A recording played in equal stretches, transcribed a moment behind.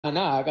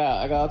Nah, I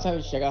got all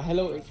types of shit. I got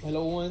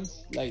hello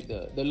ones, like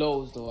the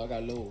lows though. I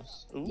got low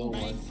Ooh.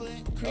 ones.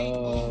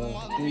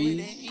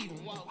 Threes.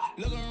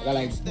 I got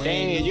like brand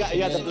Dang, new you got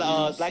the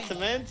cement threes. black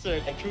cements or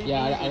like true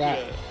Yeah, blues? I What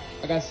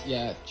you got got?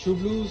 yeah, true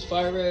blues,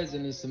 fire reds,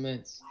 and the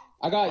cements.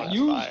 I Oh, got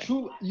that's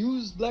fire.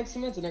 used black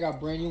cements, and I got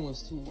brand new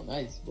ones too.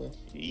 Nice, bro.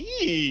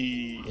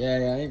 Yee.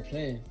 Yeah, I ain't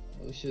playing.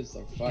 Those shits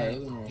are fire.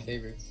 Those are my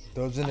favorites.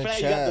 Those in I the feel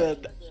like you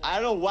got chat. I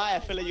don't know why I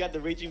feel like you got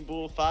the Raging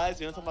Bull fives.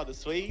 You know what I'm talking about the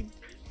suede,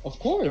 Of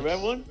the red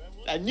course. one.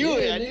 I knew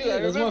it. Yeah, I knew. It. I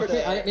nigga, that's my remember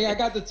favorite. that. I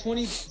got the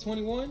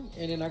 2021,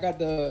 and then I got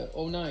the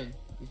 '09.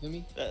 You feel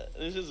me?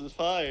 This just was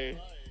fire.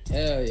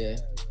 Hell yeah.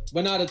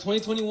 But nah, the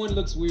 2021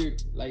 looks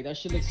weird. Like that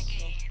shit looks.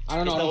 I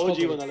don't know. It's I the don't fuck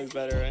OG with one it. that looks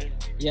better, right?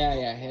 Yeah,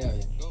 hell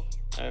yeah.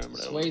 I remember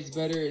that one. Suede's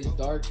better. It's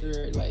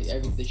darker. Like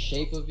the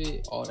shape of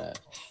it, all that.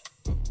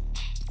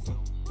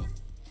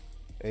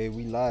 Hey,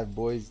 we live,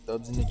 boys.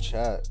 Dubs in the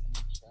chat.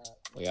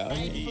 We out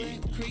here.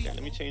 Yeah,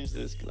 let me change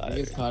this.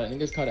 Niggas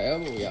caught an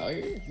elbow. We out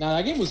here. Nah,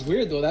 that game was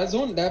weird though.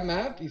 That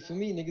map. You feel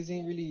me? Niggas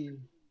ain't really.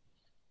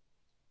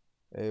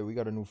 Hey, we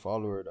got a new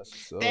follower. That's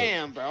what's up.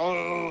 Damn,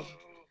 bro.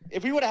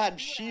 If we would have had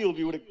shield,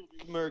 we would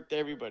have murked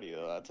everybody.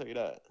 Though I'll tell you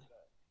that.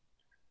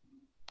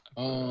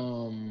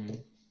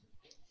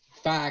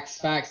 Facts.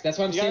 That's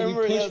why I'm You saying gotta we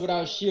pushed remember,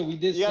 without shield. We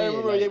did You gotta say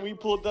remember, it. yeah, Like, we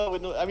pulled up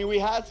with no. I mean, we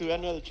had to. We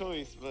had no other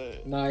choice,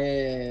 but. nah,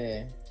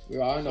 yeah. We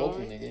were out in the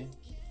open, Sorry? nigga.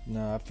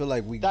 Nah, I feel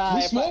like we. Nah,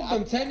 We if smoked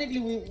them.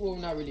 Technically, well,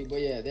 not really,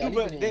 but yeah. Dude,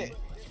 but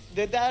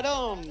did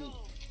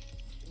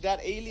that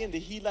alien,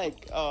 did he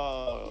like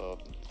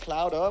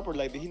cloud up or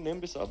like did he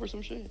nimbus up or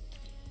some shit?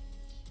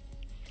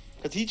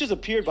 Cause he just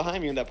appeared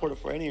behind me in that portal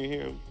for I didn't even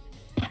hear him.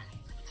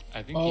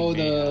 I think Oh, he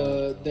may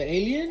have. the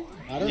alien?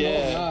 I don't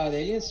Yeah. know. Nah, the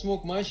alien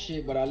smoked my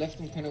shit, but I left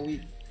him kind of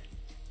weak.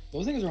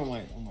 Those things are on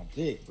my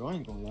dick, bro. I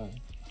ain't gonna lie.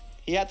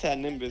 He had to have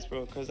nimbus,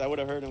 bro, cause I would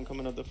have heard him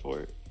coming up the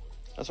fort.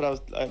 That's what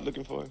I was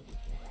looking for.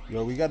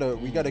 Yo, we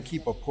gotta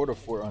keep a porta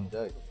fort on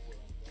deck.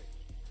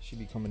 She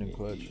be coming in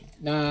clutch.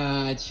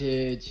 Nah,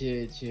 chill.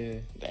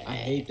 I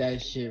hate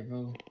that shit,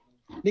 bro.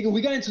 Nigga,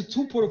 we got into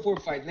 2 Porta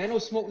Fort fights. Nano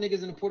smoked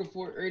niggas in the Porta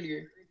Fort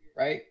earlier,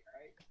 right?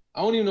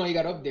 I don't even know he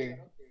got up there.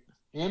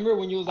 Remember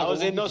when you was like, I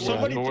was in no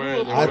somebody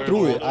Yeah, threw I it.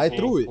 threw it. I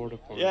threw it.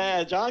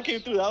 Yeah, John came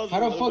through. That was how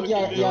the fuck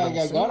y'all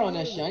saying? got on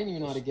that shit? I didn't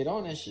even know how to get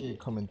on that shit.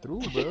 Coming through,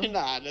 bro.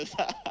 Nah, that's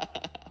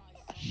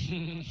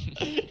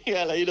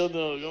yeah, like you don't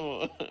know. Come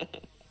on.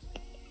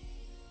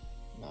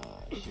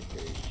 Nah, shit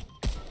crazy.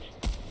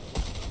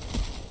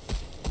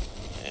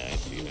 Yeah, I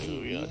see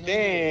who we are.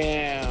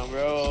 Damn,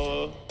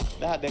 bro.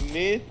 That the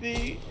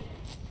mythic.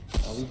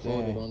 Oh, we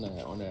folded on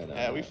that.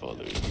 Yeah, we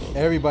folded.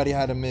 Everybody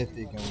had a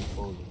mythic and we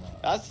folded.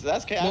 That's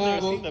crazy. I've Nah,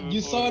 never seen bro, them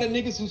you before. saw the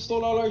niggas who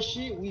stole all our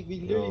shit? We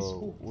literally Yo,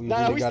 scooped. we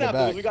Nah, really we got it snapped.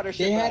 back. We got our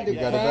shit They back. had the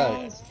got it back.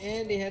 crowns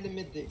and they had the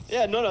mythics.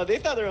 Yeah, no, they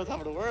thought they were on top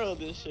of the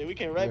world and shit. We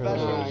came right back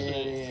from Nah, that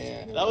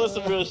shit. yeah. That was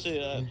some real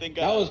shit. Thank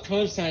God. That was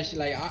crunch time shit.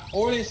 Like,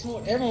 Orland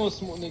smoked, everyone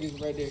smoked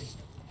niggas right there.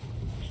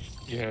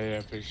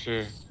 Yeah, for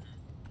sure.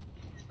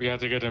 We had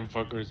to get them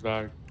fuckers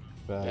back.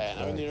 Yeah,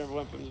 now we need our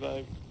weapons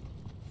back.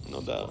 No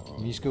doubt.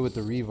 Mishka with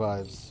the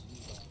revives.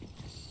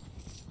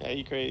 Yeah,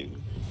 you crazy.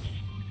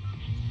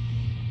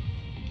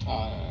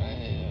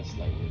 That's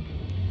like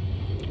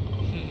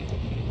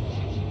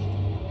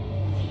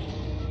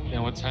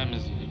And what time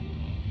is it?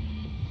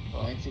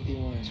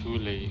 9:51. Too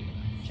late.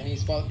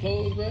 Chinese spot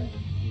closed, bro.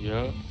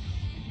 Yeah.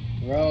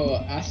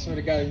 Bro, I swear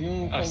to God, if you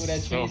don't fuck with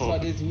that Chinese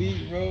spot this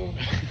week, bro.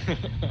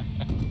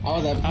 I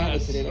was at Panda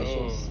today. That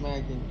shit was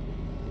smacking.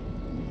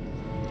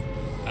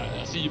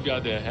 I see you be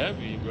out there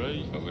heavy, bro.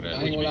 You fuck with that. I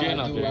What ain't you be gonna getting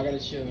lie, out dude. I there?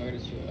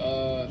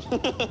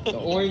 gotta chill. The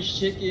orange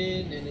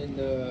chicken and then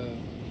the.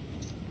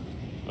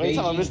 What you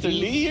talking about, Beijing Mr.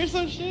 beef. Lee or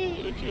some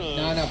shit? What you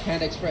on? Nah,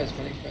 Panda Express.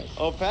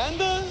 Oh,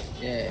 Panda?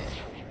 Yeah.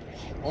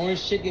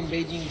 Orange chicken,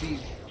 Beijing beef.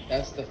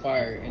 That's the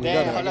fire. And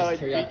Damn, then hold I on.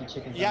 guess teriyaki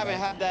chicken. You haven't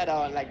had that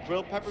like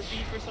grilled pepper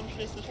beef or some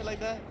shit like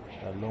that?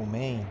 That low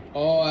main.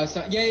 Oh, I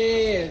saw. Yeah.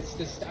 It's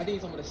I think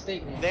it's on the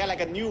steak one. They got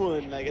like a new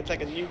one, like it's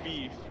like a new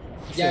beef.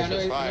 Yeah, I know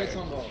That's what fire. you're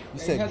talking about. You It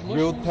said has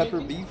grilled mushrooms,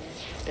 pepper maybe? beef?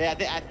 Yeah,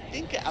 I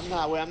think I'm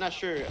not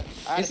sure.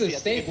 It's Honestly, a I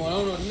think steak one. I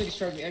don't know. Them niggas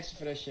charge me extra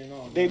for that shit.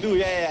 No. They do,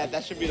 yeah,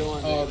 that should be the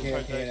one. Oh, They okay.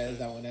 charge That's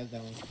extra.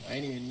 that one. I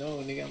ain't even know,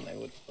 nigga. I'm like,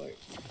 what the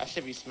fuck? That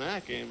should be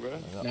smacking, bro.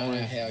 Nah,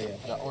 hell yeah.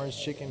 That orange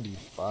chicken be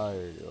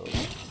fire, yo.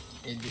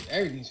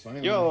 Everything's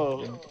fine. Yo.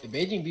 Man. The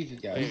Beijing beef is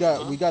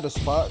gas. We got a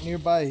spot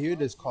nearby here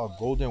that's called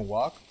Golden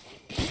Walk.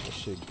 That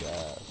shit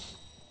gas.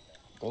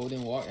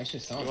 Golden Walk. That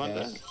shit sounds You want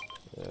gas.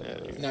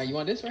 that? Yeah. Nah, you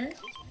want this right here?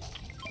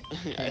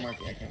 I can't mark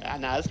it. I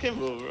can't. Nah, it's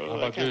Kimbo, bro. How I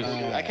about can't,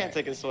 this? I can't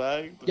take his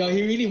swag. Yo,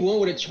 he really won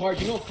with a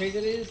charge. You know how crazy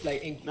it is?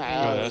 Like,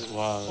 Nah, Bro, that's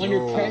wild. under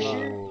Yo.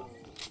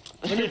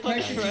 pressure. Under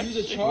pressure to use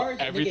a charge.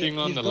 Everything nigga,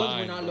 on his the guns line,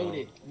 were not bro.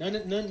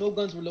 loaded. No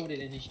guns were loaded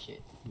in his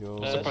shit. Yo,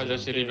 I'm surprised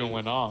that shit even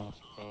went off,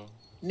 bro.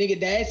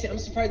 Nigga, I'm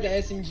surprised the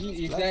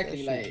SMG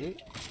exactly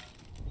like.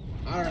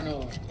 I don't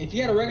know. If he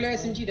had a regular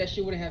SMG, that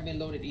shit wouldn't have been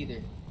loaded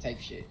either. Type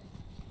shit.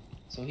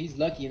 So he's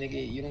lucky,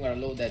 nigga. You don't gotta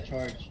load that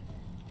charge.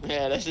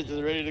 Yeah, that shit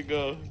just ready to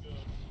go.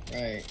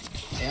 Right.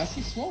 Hey, I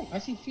see smoke. I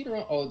see feet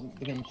around. Oh,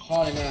 they're getting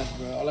hauling ass,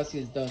 bro. All I see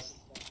is dust.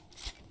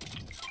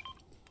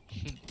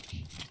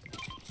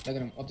 Look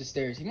at him up the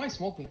stairs. He might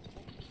smoke me.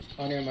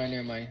 Oh, never mind,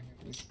 never mind.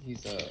 He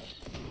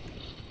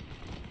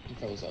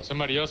froze up.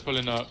 Somebody else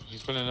pulling up.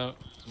 He's pulling up.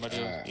 Somebody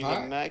else. He's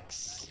a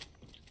max.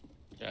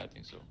 Yeah, I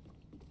think so.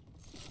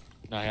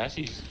 Nah, I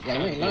see. Yeah,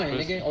 you ain't lying,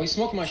 nigga. Oh, he's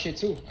smoking my shit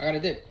too. I got a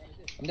dip.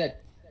 I'm dead.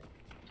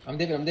 I'm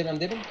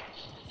dipping.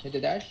 Hit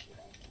the dash.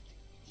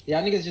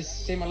 Yeah, niggas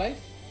just saved my life.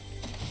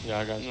 Yeah,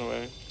 I got you. No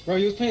way. Bro,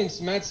 he was playing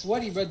mad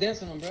sweaty, bro.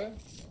 Dancing on him, bro.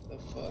 The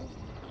fuck?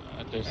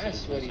 Mad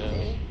sweaty,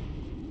 bro.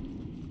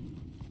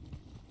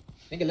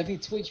 Nigga left me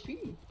 2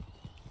 HP.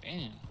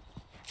 Damn.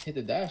 Hit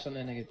the dash on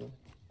that nigga though.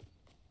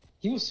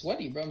 He was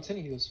sweaty, bro. I'm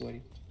telling you, he was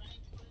sweaty.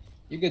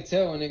 You could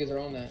tell when niggas are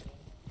on that.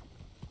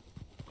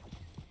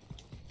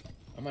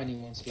 I might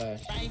need one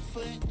splash. Nah,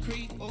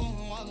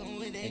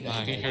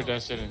 he heard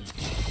that shit and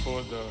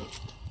pulled the.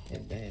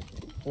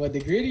 What, the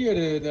gritty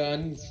or the I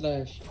need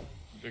splash?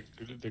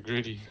 The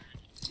gritty.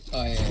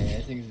 Oh yeah,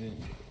 I think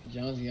it's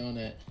Jonesy on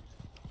that.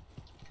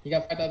 He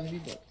got 5,000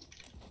 V-Bucks.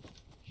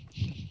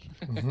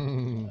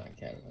 On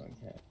cap.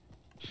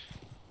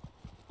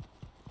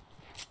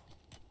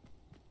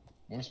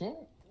 More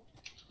smoke?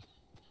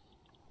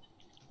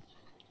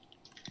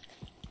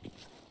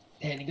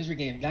 Damn, niggas were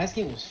getting. Last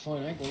game was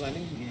fun. I ain't gonna lie,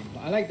 niggas were getting.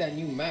 I like that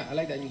new map. I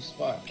like that new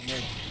spot. I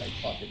never like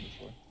fought it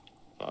before.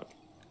 Fuck.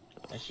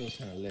 That shit was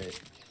kind of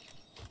lit.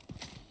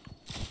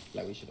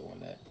 Like we should have won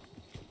that.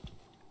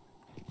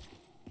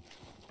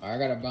 Alright,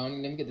 I got a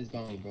bounty. Let me get this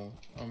bounty, bro.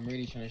 I'm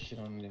really trying to shit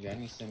on the nigga. I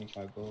need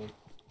 75 gold.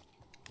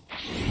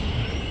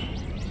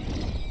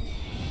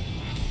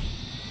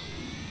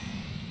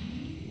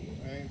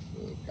 Alright,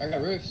 fuck. I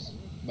got rifts,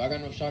 but I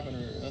got no shotgun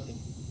or nothing.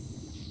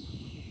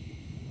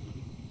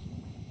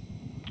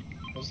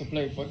 What's the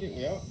play? Fuck it,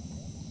 we out.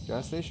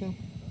 Gas station?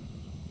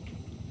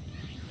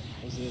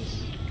 What's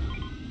this?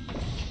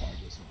 Oh,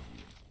 this one,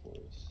 of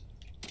course.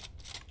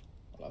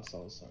 All I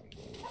saw was something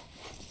gold.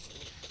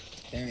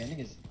 Damn, I think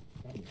it's.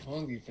 I'm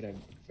hungry for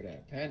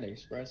that Panda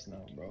Express now,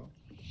 bro.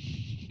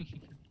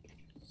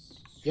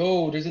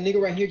 Yo, there's a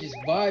nigga right here just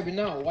vibing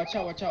out. Watch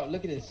out.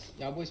 Look at this.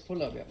 Y'all boys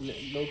pull up.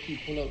 Low key,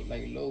 pull up.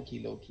 Like low key.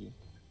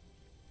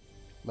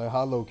 Like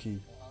how low key?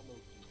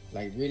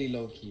 Like really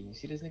low key. You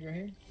see this nigga right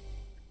here?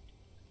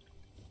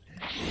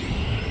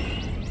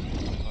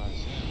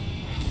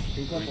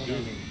 Creep up on that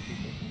nigga.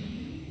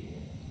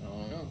 I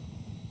don't know.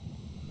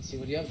 Let's see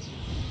what he up to.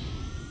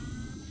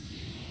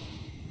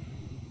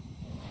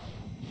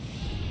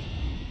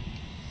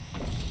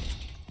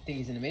 Think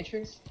he's in the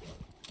Matrix?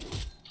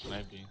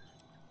 Might be.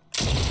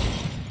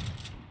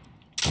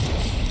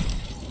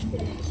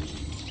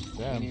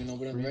 Damn, Even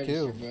open up free register,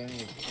 kill. bro.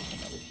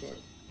 That was short.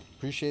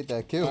 Appreciate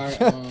that kill.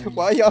 Alright,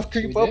 Why y'all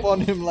creep was up dead?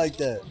 on him like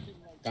that?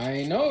 I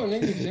ain't know,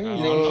 nigga. Yo,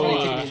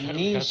 know. trying to take this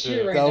mean That's shit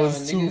it. right That now.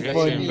 was too Niggas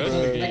funny, like,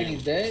 bro. thinking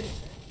he's dead.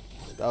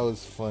 That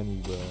was funny,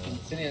 bro. I'm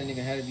telling you, that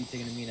nigga had to be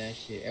taking a mean ass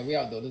shit. Hey, we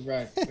out though. Let's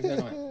ride. Where's that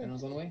on? That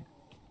one's on the way?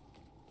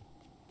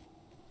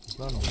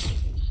 No.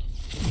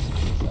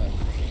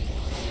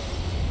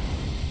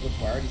 Look,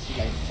 I already see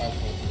like 5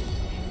 holes.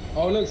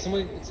 Oh, look,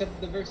 someone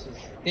accepted the verses.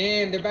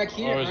 Damn, they're back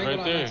here. Oh, it's I ain't right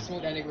gonna lie, I'm there. gonna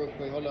smoke that nigga real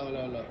quick. Hold up.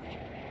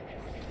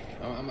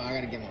 I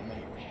gotta get my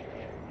money.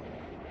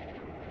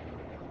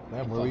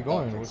 Damn, where we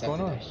going? What's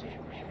going on?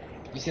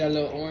 You see that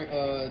little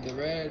orange, the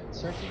red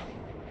circle?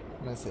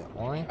 I said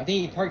orange. I think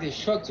he parked his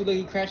truck too. Look,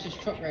 he crashed his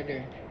truck right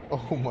there.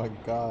 Oh my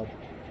god.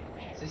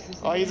 Is this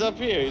Oh, he's up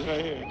here. He's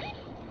right here.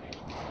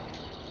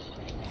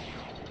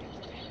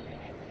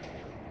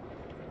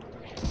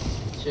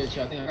 Shit,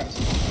 I think I got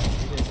some.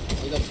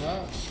 He's up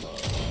top.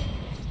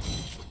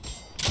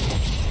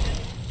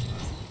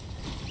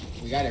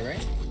 We got it,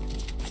 right?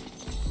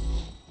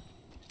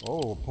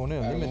 Oh,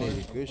 opponent Got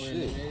eliminated. one. Good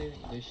shit.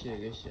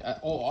 Good shit.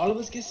 Oh, all of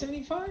us get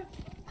 75?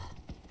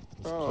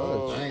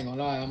 Bro. I ain't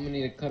gonna lie, I'm gonna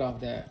need to cut off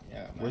that.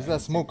 Yeah, Where's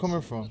that smoke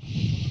coming from?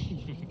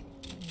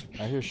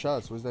 I hear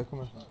shots. Where's that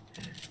coming from?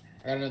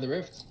 I got another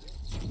rift.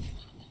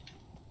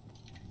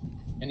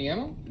 Any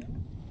ammo? No,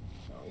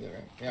 we got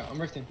right. Yeah, I'm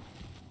rifting.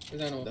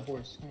 Where's that with the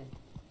horse? Come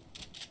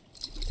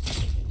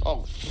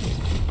on. Oh.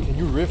 Can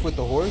you riff with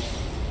the horse?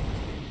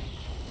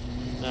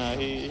 Nah,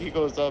 he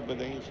goes up and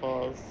then he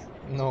falls.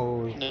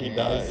 No. And then he Yeah.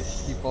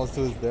 dies. He falls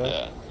to his death.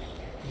 Yeah.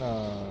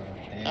 Nah.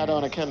 Damn, I don't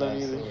wanna that's kill him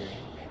fast either. sword.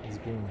 He's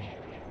green.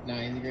 Nah,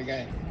 he's a great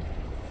guy.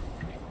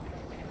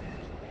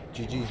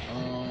 GG.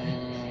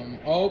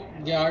 Oh,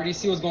 yeah, I already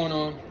see what's going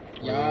on.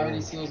 Yeah, I Where?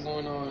 already see what's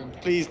going on.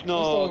 Please, What's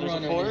no. the There's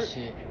runner a and this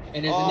fort. shit?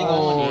 And there's a Oh. nigga on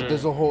Oh, there.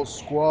 there's a whole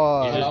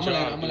squad. He's I'm just gonna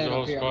dropped. land There's a up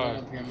whole here. squad.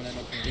 I'm gonna land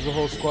up There's here. a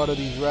whole squad of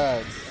these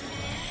rats.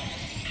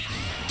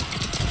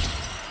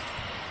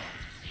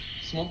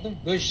 Smoke them?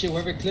 Good shit.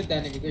 Whoever clipped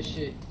that nigga, good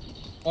shit.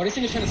 Oh, this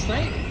nigga's trying to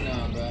snipe?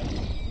 Nah, bro.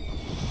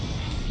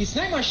 He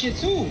sniped my shit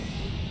too.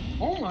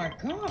 Oh my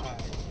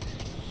god.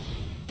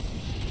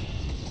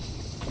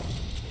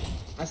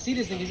 I see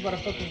this nigga. He's about to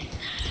fucking.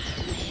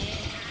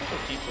 What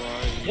people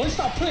are you? Boy,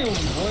 stop playing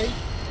with me, boy.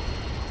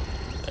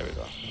 There we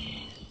go.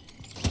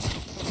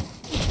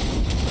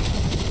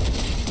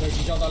 Look,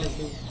 he dropped all his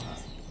loot.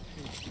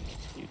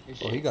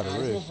 Oh, he got a This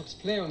riff. motherfucker's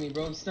playing with me,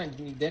 bro. He's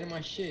sniping me dead in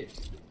my shit.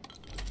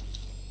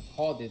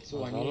 Called it too.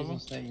 Oh, I all knew he of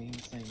was gonna snipe me. He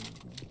was sniping me,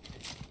 bro.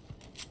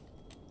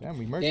 Damn,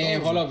 we murked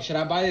Damn, all hold of them. up. Should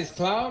I buy this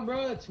cloud, bro?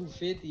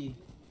 250.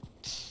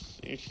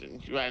 You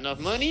got enough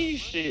money?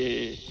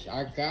 Shit.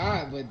 I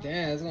got, but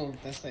damn,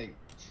 that's like,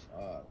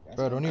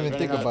 Bro, don't even running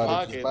think out of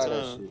about it. Just buy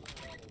pockets,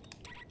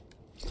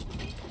 that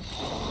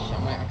huh?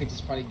 shit. I could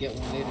just probably get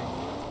one later.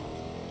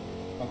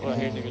 Fucking Well,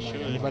 here, hell, nigga, like,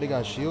 shooting. Anybody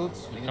got shields?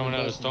 nigga, Coming out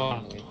of busting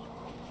storm. me.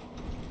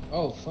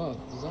 Oh fuck,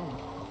 the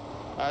zone.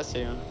 I see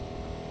him.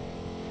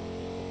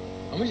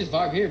 I'm gonna just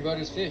vibe here, bro.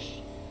 There's fish.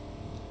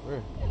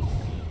 Where?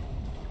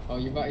 Oh,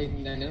 you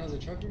vibing that Nano's a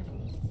trucker?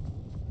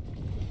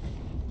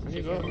 Where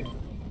you go?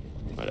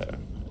 Whatever.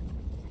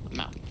 I'm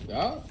out.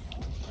 Yeah?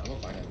 I'm gonna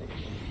find that nigga.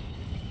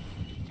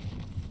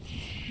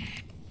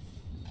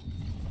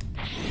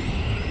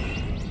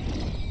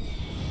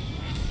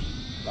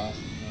 Lost.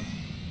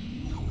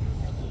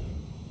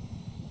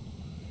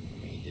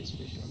 I mean, this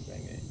fish on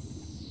bang it.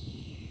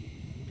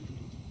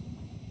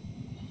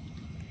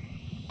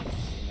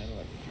 Nano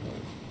like a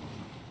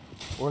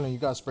truck. Orland, you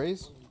got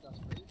sprays?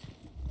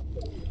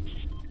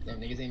 Damn,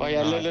 niggas ain't Oh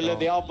yeah, making look, it. look,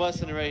 they all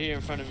busting right here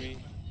in front of me.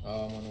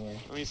 Oh, I'm on the way.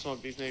 Let me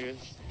smoke these niggas.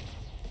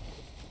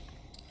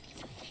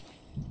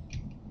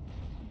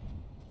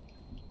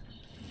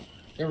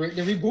 They're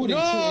rebooting to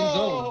end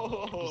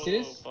zone. You see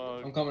this?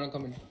 Fuck. I'm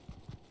coming.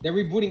 They're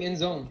rebooting end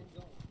zone.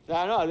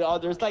 I know.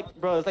 There's like,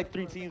 bro, there's like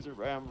 3 teams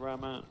where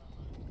I'm at.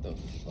 The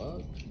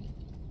fuck?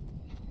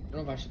 I don't know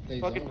if I should play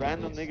Fucking zone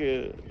random with this.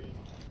 nigga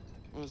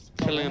was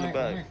chilling in the why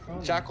am I back.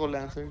 crawling?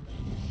 Jack-o'-lantern.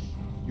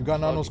 You got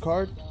Nano's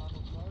card?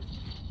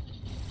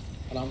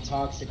 But I'm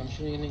toxic. I'm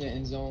shooting a nigga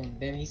in zone.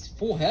 Damn, he's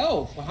full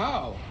health.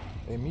 How?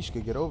 Hey, Mishka,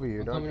 get over here,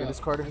 I'm dog. coming Get up. this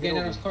card I'm and getting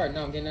get out over his card.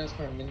 No, I'm getting out his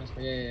card.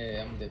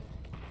 Yeah. I'm dead.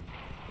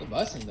 They're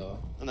busting though.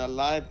 And a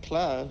live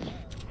class.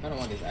 I don't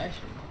want this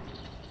action.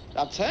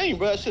 I'm telling you,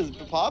 bro, that shit's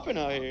popping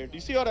out here. Do you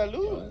see all that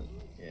loot? What?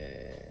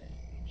 Yeah.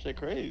 Shit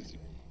crazy.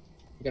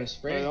 You got a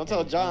spray? Bro, don't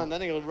tell John,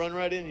 that nigga will run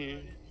right in here.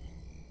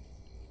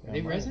 Are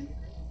they resin?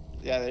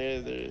 Yeah,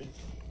 there is.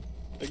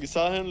 Like you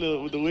saw him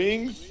with the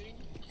wings?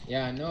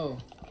 Yeah, I know.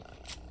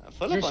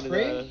 Full Is up on there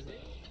his ass.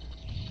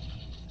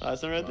 Oh,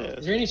 that's one right there.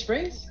 Is there any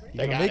sprays? You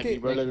That gonna gotta make be,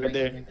 it? bro, look right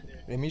there.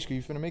 Hey, Mishka,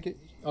 you finna make it?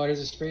 Oh, there's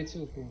a spray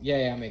too. Cool.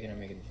 Yeah, I'm making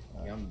it.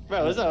 Yeah,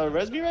 Bro, there's a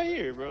Resby right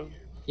here, bro.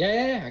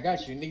 Yeah, I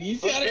got you, nigga. You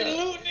see how they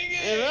loot, nigga?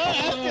 Hey, bro,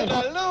 that's good,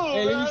 that loot,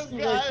 Hey, let bro. me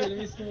scoot right here. Let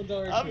me scoot the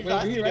door. I'm Wait,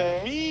 over here,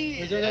 right? me.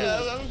 Is there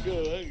another Yeah, I'm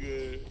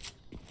good.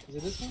 Is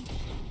it this one?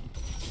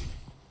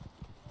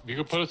 You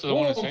could put it to the Whoa,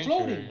 one in I'm floating.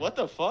 Sanctuary. What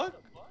the fuck?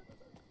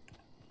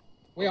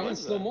 Wait, I'm in was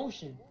slow that?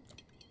 motion.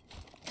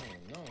 I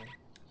don't know.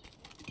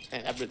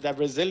 And that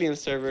Brazilian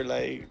server,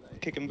 like,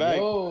 kicking back.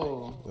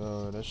 Yo.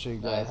 Yo, that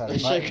shit Nice. got That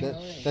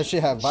shit- that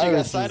shit had She got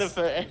viruses. side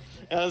effects.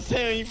 You know what I'm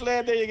saying? When you play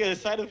out there, you get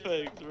side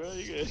effects, bro.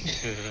 You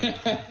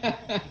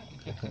get...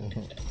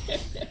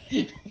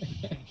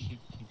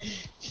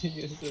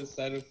 It's a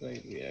side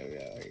effect. Yeah, we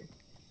are.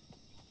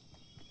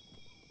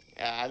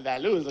 Yeah,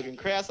 that loot is looking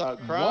crass out,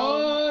 crown.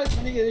 What?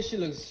 Nigga, this shit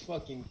looks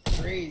fucking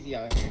crazy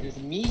out here. There's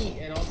meat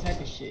and all type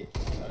of shit.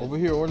 Over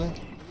here, Orland.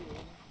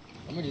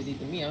 I'm gonna just eat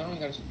the meat. I don't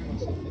even gotta screw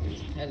myself.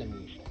 There's hella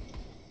meat.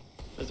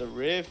 There's a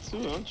rift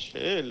too. I'm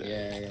chilling.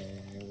 Yeah.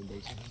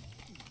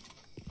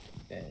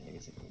 Damn,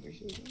 nigga taking a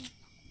shit.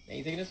 Yeah,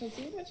 you taking this one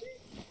too, that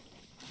shit?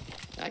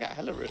 I got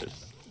hella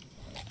rifts.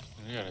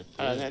 You got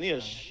a I need a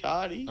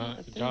shotty.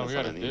 I think John, we that's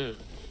got all a I need. dip.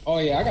 Oh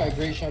yeah, I got a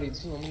great shotty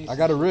too. I'm gonna use I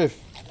got a riff.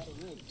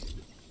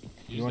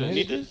 Use wanna this.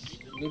 Need this?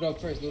 Loot up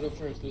first. Use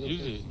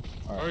it.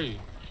 Alright. Hurry.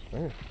 Right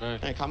here. Go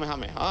ahead. Hey,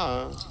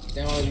 Kamehameha.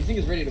 Damn, you think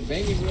it's ready to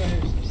bang it? We're out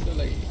here still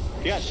like.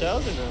 You got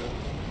shells in there?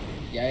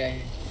 Yeah.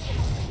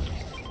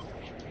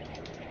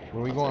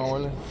 Where we going,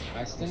 Orland?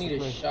 I still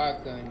need a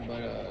shotgun, but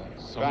Bro,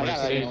 I Somewhere got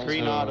like safe a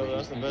green to- auto. you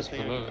That's the can best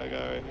just thing pull I up. got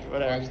right. I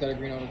Whatever. just got a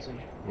green auto too.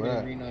 Where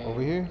at? Green,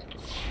 Over here?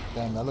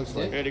 Damn, that looks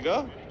like. Ready to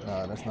go?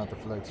 Nah, that's not the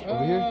flex.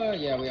 Over here?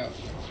 Yeah, we out.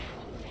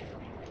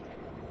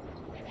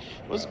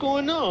 What's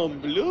going on,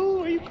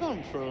 Blue? Where you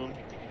come from?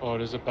 Oh,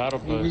 there's a battle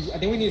I bus.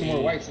 think we need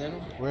more whites, Nano.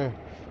 Where?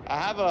 I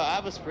have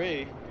a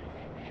spray.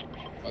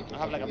 I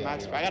have like a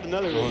max spray. I got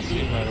another Whole rift.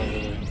 team right over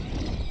there.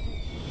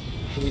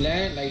 Can we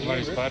land? Like, Somebody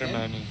rift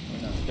Spider-Man. again?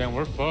 Or no? Damn,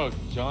 we're fucked,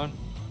 John.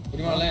 Where do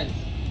you want to land?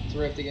 To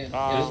rift again. Ah,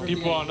 let's There's rift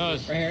people again. on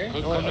us. Right here?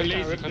 Come Oh, to I lazy.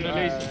 can't rift Come it. to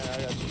lazy.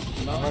 I got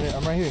you. Mount?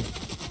 I'm right here.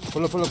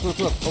 Pull up.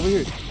 Over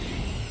here.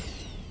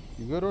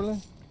 You good,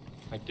 Orland?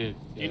 I did.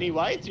 You need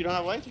whites? You don't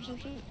have whites or some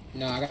shit?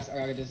 No, I got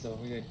this though.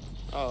 We good.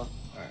 Oh.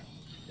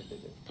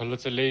 Pull it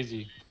to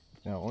lazy.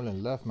 Yeah,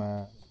 Orland left,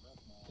 man.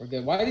 We're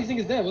good. Why are these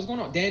niggas dead? What's going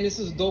on? Damn, this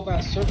is a dope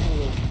ass circle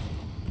though.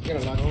 You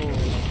gotta lock it.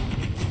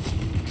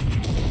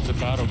 It's a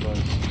battle bus.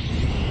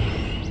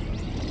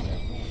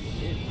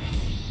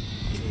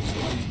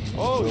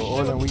 Oh, Yo, shit.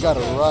 Orland, we gotta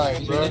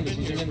ride, bro.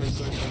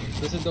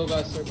 This is dope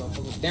ass circle.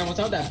 Damn, what's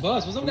up with that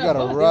bus? What's up We with that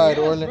gotta bus? ride, Yes,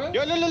 Orland. bro.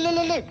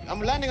 Yo, look.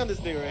 I'm landing on this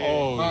nigga right here.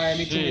 Oh, Alright,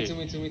 me shit.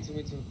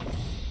 too.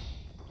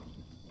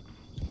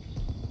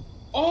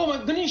 Oh my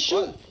goodness,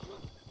 shoot!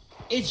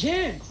 It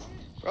jams!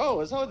 Bro,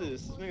 what's all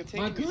this? This nigga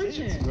My taking good these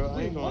hits, chance. bro. I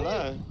Wait, ain't gonna what?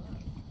 lie.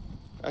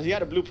 He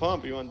had a blue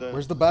pump. You want that?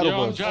 Where's the battle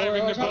Yo, I'm bus?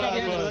 driving the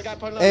That guy bus.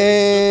 pulling up.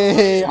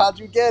 Hey, how'd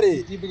you get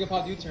it? You bring up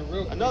how U-turn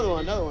real quick. Another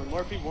one.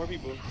 More people.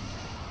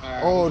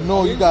 Alright, Oh good.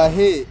 no, you got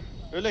hit.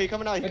 Look, he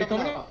coming out. Wait, they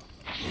coming out.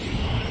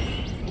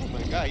 Oh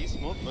my god, he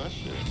smoked my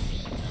shit.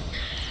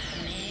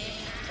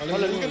 Oh,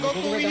 Hold on, we can go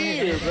over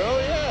here, bro.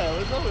 Yeah,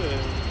 what's up with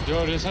it?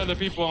 Yo, there's hella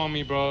people on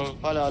me, bro.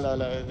 Hold on.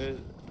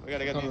 We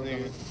gotta get these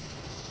niggas.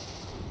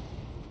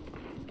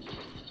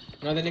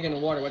 Another nigga in the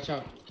water, watch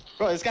out.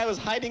 Bro, this guy was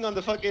hiding on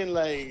the fucking,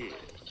 like...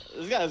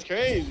 This guy's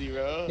crazy,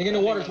 bro. Nigga in the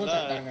water, one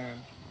time.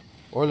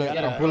 Orland,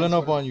 Yeah. I'm pulling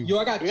up on you. Yo,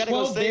 I got We gotta go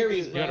 12 save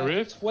berries, these- bro. You got a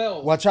rift?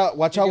 12. Watch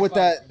out with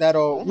that my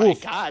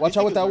wolf. God, Watch these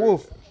out with that niggas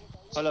wolf.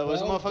 Hold on,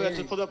 what's the 12 motherfucker berries.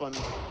 just pulled up on me?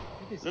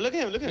 Look at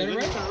him. Look at Let him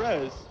it trying to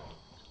res.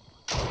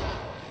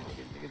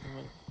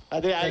 I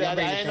Take my didn't bait, know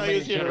take he my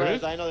was here to bait.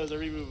 res. I know there's a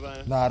reboot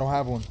van. Nah, I don't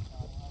have one.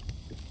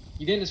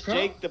 You getting this crowd?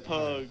 Jake the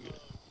Pug.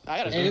 I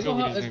gotta Hey, let's go.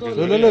 Let's go Let's go. with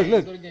Look, these niggas. look, look.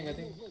 Let's go to the gang, I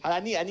think.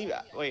 I need.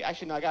 Wait,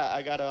 actually, no. I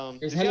got.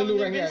 There's does he hella have a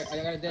loot right here. Nimbus?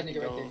 I got a dead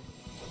nigga right there.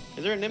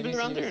 Is there a Let me Nimbus see,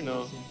 around let there or me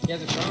no? see. He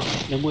has a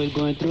crown. Them boys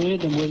going through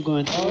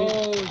it.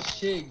 Oh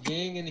shit,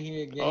 gang in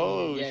here, gang.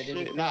 Oh yeah, there's a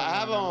shit. crown. Nah, I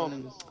have Nah,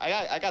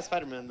 nah, I got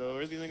Spider-Man though.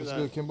 Where's these niggas What's at?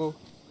 good, Kimbo?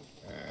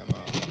 I'm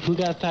out. Who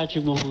got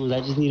Patrick Mahomes? I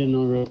just need to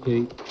know real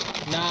quick.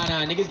 Nah,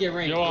 niggas get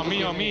ranked. Yo, on Niggas me,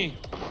 get on me.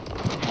 ranked.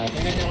 Man.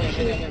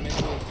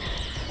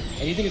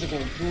 And these niggas are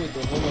going through it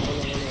though. Hold on.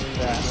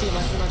 Yeah. I see him.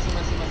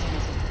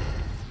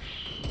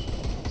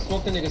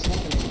 Smoke the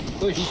nigga.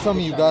 Push. Please tell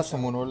me you Good got shot.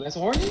 someone, Orland. That's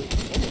Orland?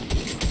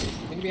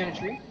 Nigga behind a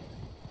tree?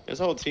 There's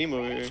a whole team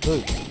over here.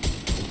 Look,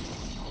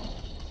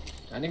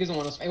 Nah, niggas don't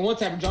want us. Hey, one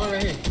tap, John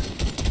right here.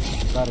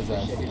 got his Good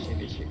ass.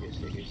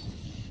 shit.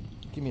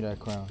 Give me that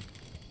crown.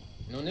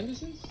 No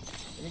nimbuses?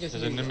 Let me get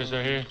There's a Nimbus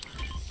right here.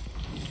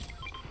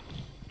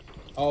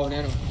 Oh,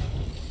 Nano.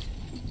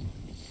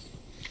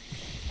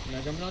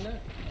 Not jumping on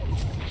that?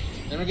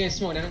 Nano getting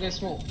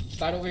smoke.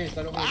 Slide over here.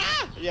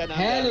 Yeah, nah.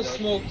 Hella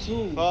smoke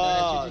too. Fuck.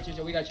 Nah,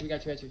 chill. We got you.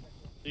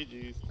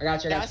 GG's. I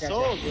got you. That's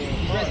so good.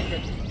 Fuck.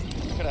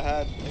 I could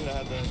have had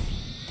that.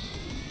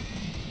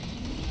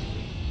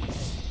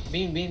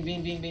 Beam. Yeah,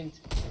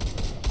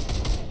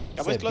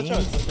 boys, Said clutch beans?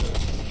 us.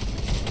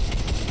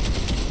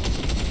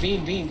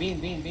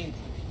 Beam.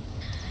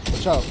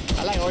 Watch out.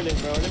 I like Orland,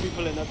 bro. Let me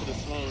pulling up to the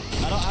smoke.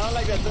 I don't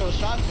like that little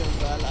shotgun,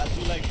 but I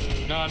do like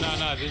the. No.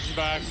 This is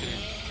by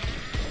accident.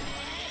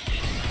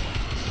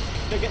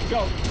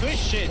 Go, good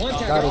shit. One dog.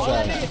 tap, Got bro. his All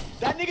ass.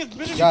 that That nigga's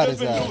literally Got just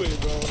his been ass. looting,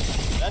 bro.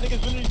 That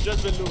nigga's literally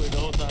just been looting the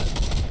whole time.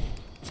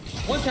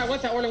 One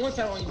tap, Orland. One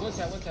tap on you. One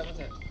tap.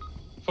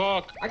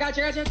 Fuck. I got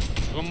you.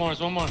 One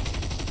more.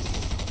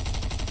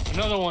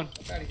 Another one.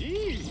 Got it.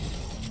 Jeez.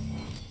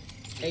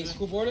 Hey,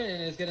 scoop Orland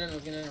and let's get in real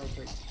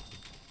quick.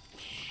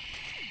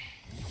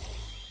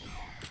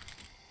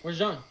 Where's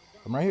John?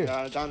 I'm right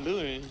here. Don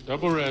looting.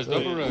 Double res.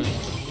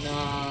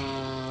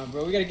 Nah,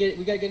 bro. We gotta get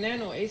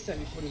Nano ASAP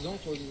before the zone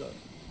closes up.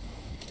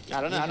 I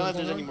don't know if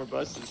there's any more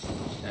buses.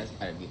 That's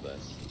gotta be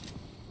bus.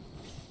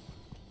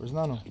 Where's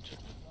Nano?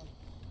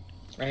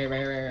 Right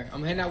here.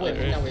 I'm heading that way.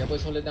 Right.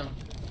 Boys, hold it down.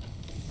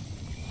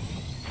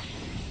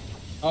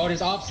 Oh,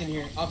 there's ops in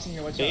here. Watch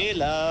out.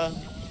 Bela.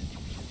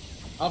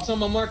 Ops on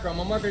my marker.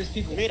 There's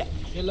people. Mira.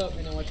 Heal up,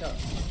 watch out.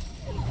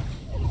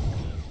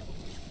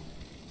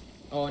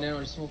 Oh, Nano,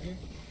 there's smoke here.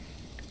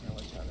 No,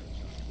 watch out.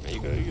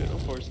 There you go. Don't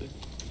force it.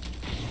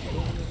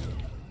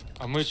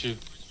 I'm with you.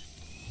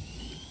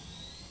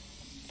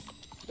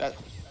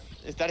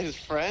 Is that his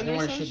friend? I don't or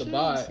wanna some shoot the shit?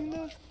 bot. You seen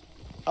that?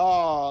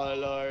 Oh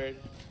lord.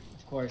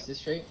 Of course, this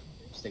straight.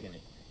 I'm sticking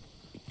it.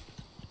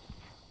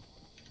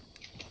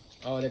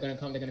 Oh, they're gonna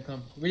come. We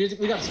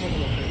gotta smoke a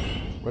little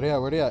bit. Where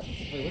they at?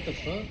 Wait, what the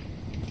fuck?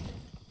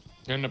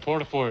 They're in the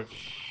porta fort.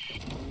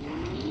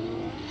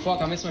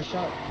 Fuck, I missed my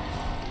shot.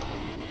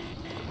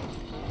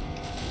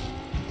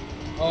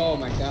 Oh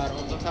my god.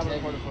 Oh, Let's have a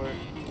report for it.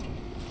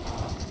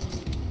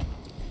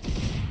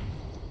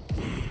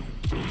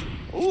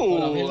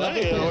 Hold up, Ooh, hit that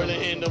level, nigga hit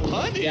Orland in the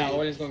money. Yeah,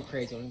 Orland's going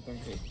crazy.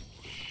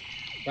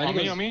 That On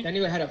me, nigga, on me? that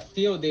nigga had a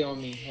field day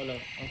on me. Hold up,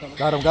 I'm coming.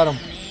 Got him.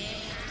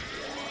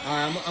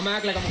 Alright, I'm gonna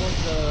act like I'm going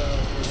to the.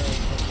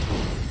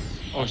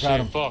 Oh Got shit.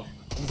 him. Fuck.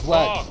 He's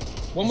whack. Fuck.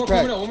 One more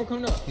cracked.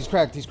 coming up. He's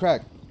cracked.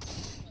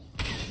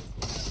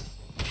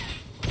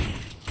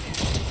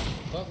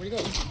 Fuck, where'd he go?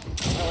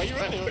 Oh, why you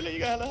running, Orland? You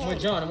got hella I'm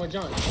with John.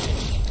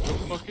 Where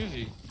the fuck is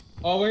he?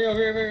 Oh, we're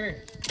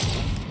here.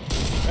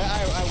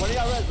 Alright, one of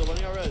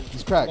y'all res.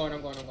 He's I'm cracked. going. I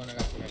got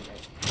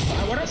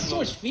you. What else so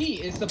much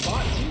feet? It's the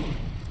bot too.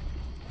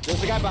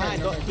 There's the guy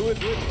behind. Do it.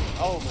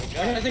 Oh my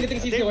god. I think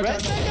he's They still res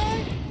watching. that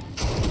guy?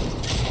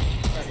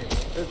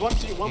 There's one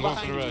I'm going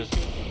behind for the you. res.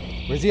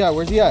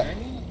 Where's he at?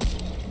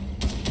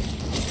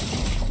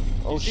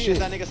 Oh See, shit. is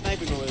that nigga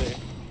sniping over there?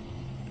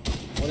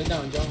 Hold it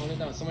down,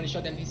 John. Somebody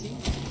shot the NPC.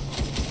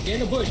 Get in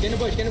the bush.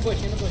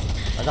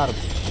 I got him.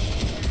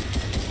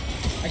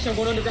 Actually, I'm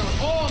going underground.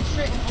 Oh, I'm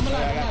straight. I'm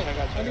alive. I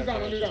got you.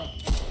 Underground.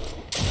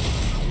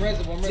 I'm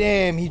reservoir.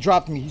 Damn, he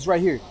dropped me. He's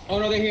right here. Oh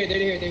no, they're here.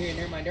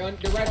 Never mind.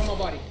 They're right on my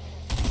body.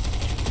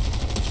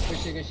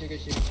 Good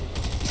shit.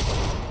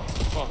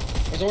 Fuck.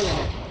 Where's Orland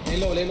at?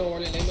 Lay low,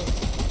 Orland.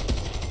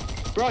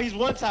 Bro, he's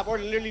one tap, or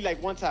literally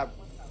like one tap.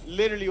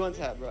 Literally one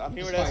tap, bro. I'm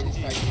here with Just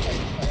SMG.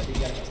 fight. You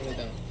gotta hold it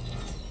down.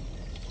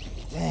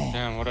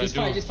 Damn, what I Just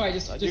do? fight. You Just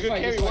can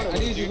fight. carry one of I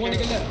think them. there's You just one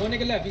can nigga left. One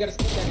nigga left. You gotta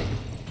split that nigga.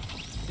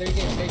 There you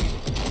go.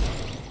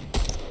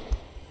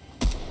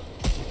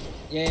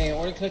 Yeah,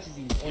 Orland clutches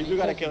these. You do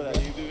gotta kill that.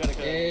 You do gotta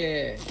kill that.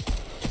 Yeah.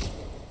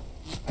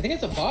 I think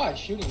it's a bot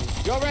shooting you.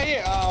 Yo, right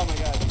here. Oh my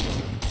god.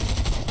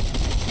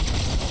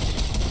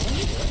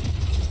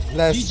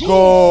 Let's GG.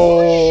 go.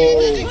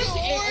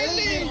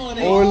 Orland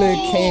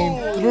Orland came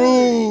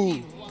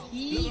through.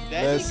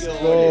 There Let's you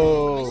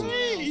go.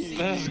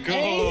 Let's go.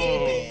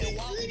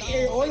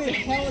 Hey, Orland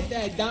held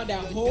that down that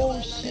whole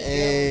shit.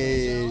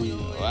 Hey.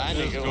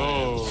 Let's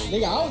go.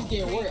 Nigga, I was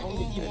getting worried. I'm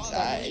gonna keep it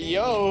stopping.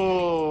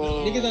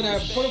 Yo. Niggas on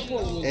that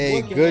portal was Hey,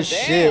 working. good on-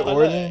 shit,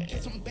 Orland.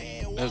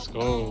 Let's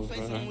go, bro.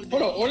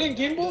 Hold on, Orland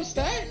Gimbal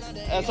stat?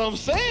 That's what I'm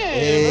saying,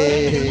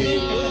 Hey.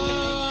 bro.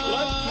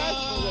 Clutch match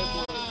for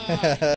that.